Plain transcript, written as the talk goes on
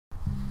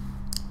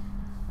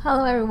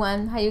Hello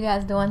everyone, how you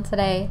guys doing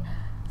today?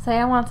 Today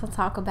I want to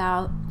talk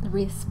about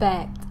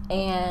respect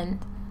and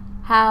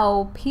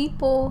how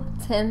people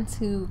tend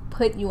to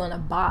put you in a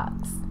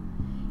box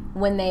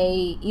when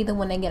they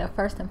get a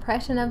first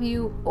impression of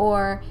you,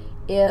 or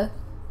if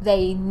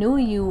they knew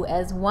you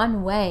as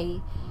one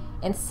way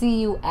and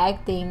see you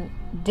acting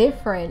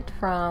different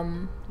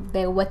from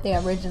what they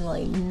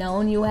originally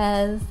known you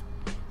as.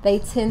 They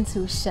tend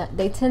to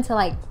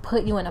like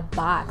put you in a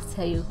box,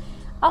 tell you,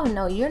 oh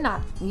no, you're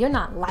not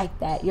like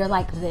that, you're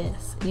like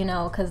this,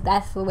 because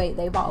that's the way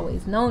they've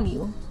always known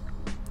you.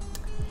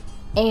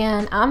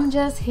 And I'm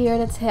just here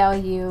to tell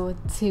you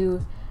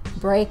to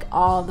break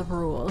all the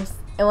rules.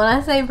 And when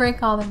I say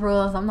break all the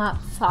rules, I'm not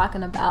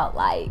talking about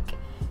like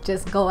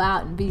just go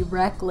out and be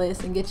reckless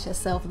and get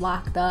yourself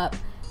locked up.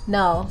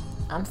 No,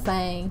 I'm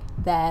saying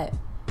that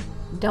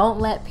don't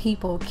let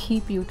people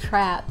keep you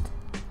trapped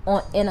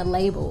in a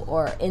label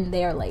or in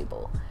their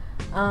label.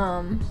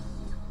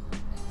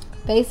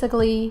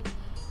 Basically,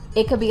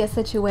 it could be a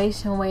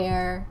situation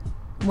where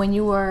when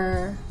you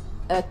were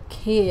a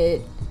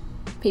kid,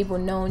 people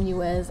known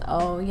you as,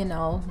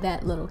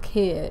 that little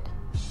kid.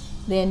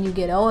 Then you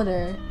get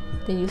older,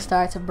 then you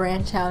start to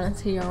branch out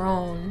into your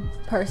own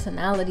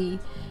personality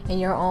in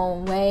your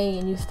own way,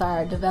 and you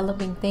start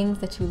developing things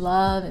that you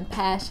love and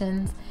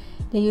passions.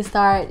 Then you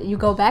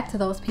go back to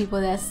those people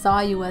that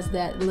saw you as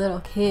that little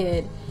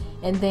kid,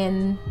 and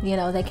then,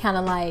 they kind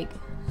of like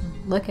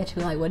look at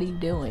you like, what are you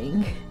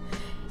doing?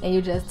 And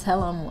you just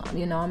tell them,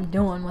 I'm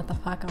doing what the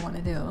fuck I want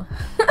to do.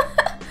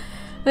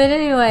 But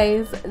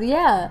anyways,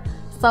 yeah.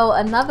 So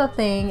another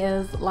thing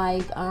is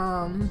like,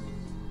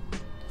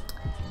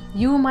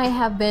 you might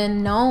have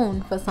been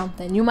known for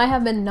something. You might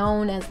have been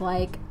known as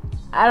like,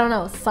 I don't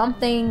know,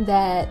 something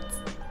that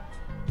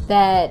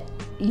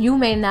you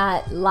may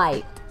not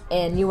like,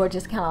 and you were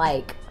just kind of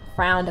like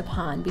frowned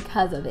upon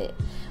because of it.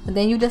 But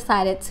then you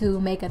decided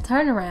to make a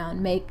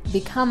turnaround,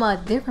 become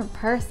a different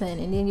person,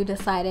 and then you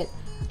decided,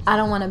 I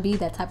don't want to be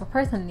that type of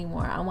person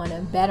anymore. I want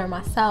to better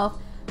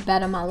myself,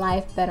 better my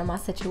life, better my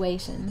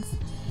situations.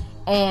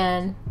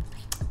 And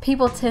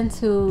people tend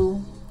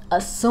to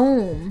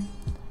assume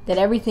that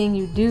everything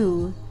you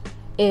do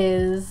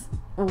is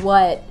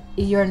what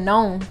you're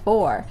known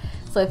for.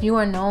 So if you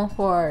are known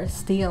for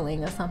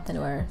stealing or something,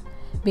 or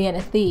being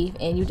a thief,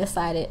 and you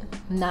decided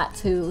not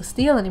to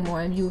steal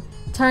anymore, and you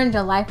turned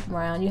your life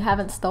around, you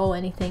haven't stole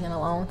anything in a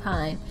long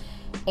time,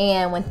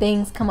 and when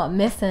things come up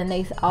missing,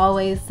 they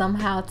always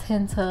somehow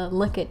tend to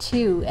look at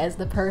you as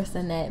the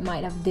person that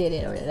might have did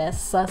it, or that's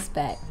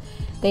suspect.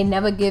 They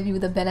never give you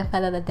the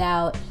benefit of the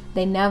doubt.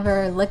 They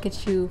never look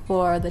at you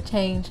for the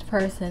changed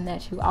person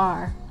that you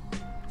are.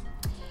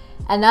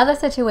 Another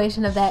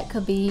situation of that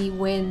could be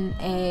when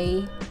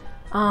a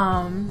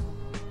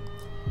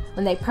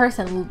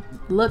person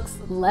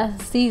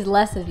sees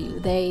less of you.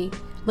 They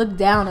look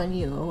down on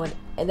you, or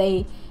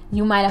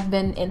you might have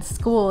been in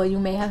school, you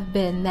may have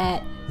been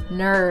that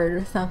nerd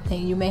or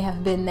something. You may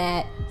have been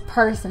that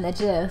person that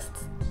just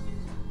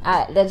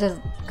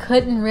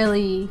couldn't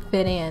really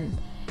fit in,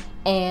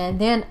 and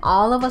then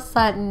all of a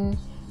sudden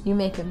you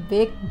making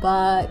big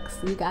bucks,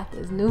 you got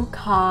this new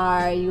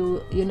car,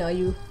 you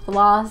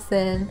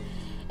flossing,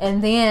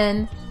 and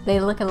then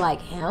they looking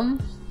like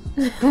him.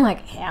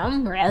 Like,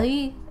 him?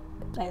 Really?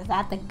 Is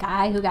that the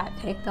guy who got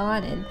picked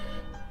on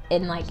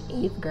in like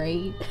 8th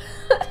grade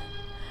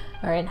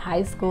or in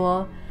high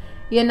school?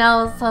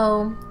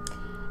 So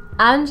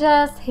I'm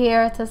just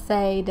here to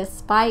say,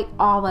 despite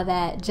all of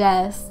that,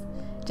 just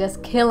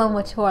kill them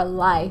with your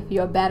life,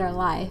 your better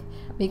life,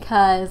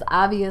 because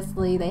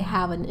obviously they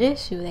have an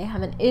issue. They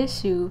have an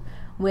issue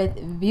with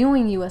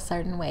viewing you a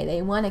certain way.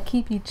 They want to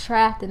keep you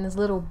trapped in this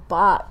little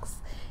box,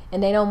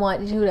 and they don't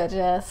want you to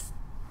just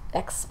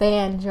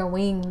expand your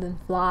wings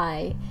and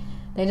fly.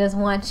 They just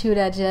want you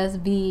to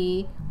just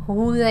be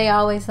who they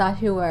always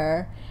thought you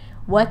were,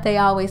 what they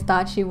always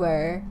thought you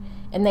were,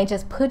 and they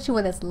just put you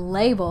in this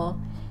label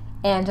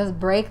and just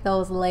break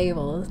those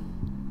labels.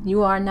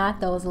 You are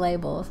not those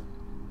labels.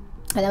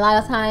 And a lot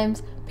of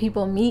times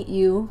people meet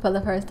you for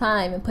the first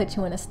time and put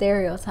you in a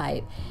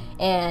stereotype,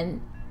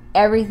 and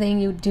everything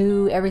you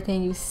do,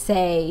 everything you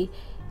say,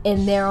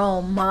 in their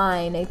own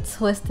mind, they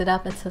twist it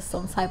up into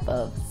some type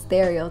of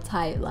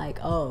stereotype, like,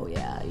 oh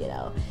yeah,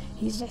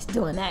 he's just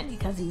doing that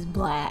because he's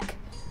black.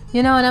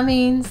 You know what I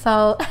mean?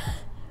 So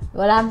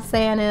what I'm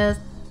saying is,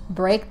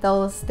 break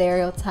those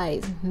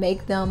stereotypes,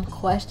 make them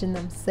question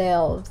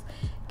themselves,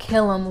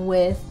 kill them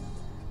with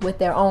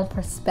their own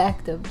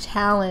perspective,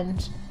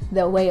 challenge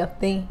their way of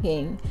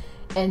thinking,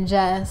 and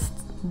just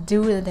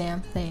do the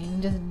damn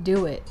thing. Just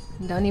do it.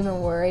 Don't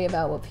even worry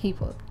about what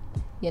people,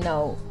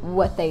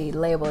 what they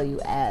label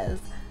you as.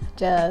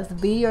 Just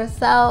be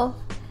yourself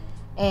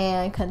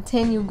and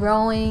continue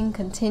growing,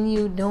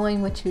 continue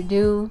doing what you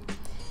do,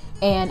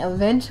 and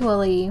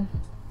eventually,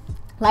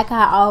 like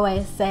I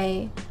always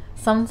say,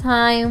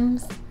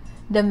 sometimes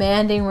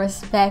demanding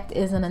respect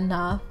isn't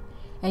enough,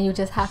 and you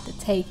just have to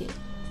take it.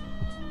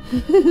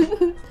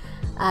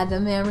 I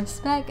demand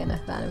respect, and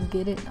if I don't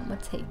get it, I'm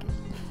gonna take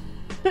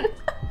it.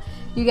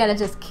 You gotta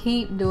just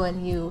keep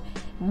doing you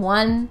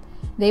one,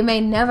 they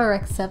may never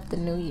accept the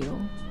new you.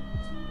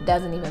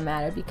 Doesn't even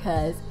matter,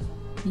 because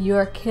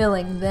you're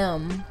killing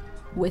them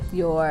with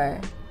your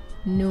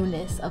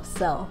newness of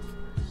self,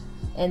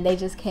 and they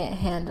just can't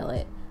handle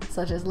it.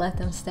 So just let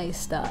them stay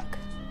stuck.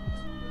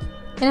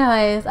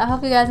 Anyways, I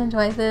hope you guys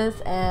enjoyed this,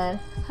 and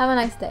have a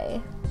nice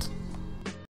day.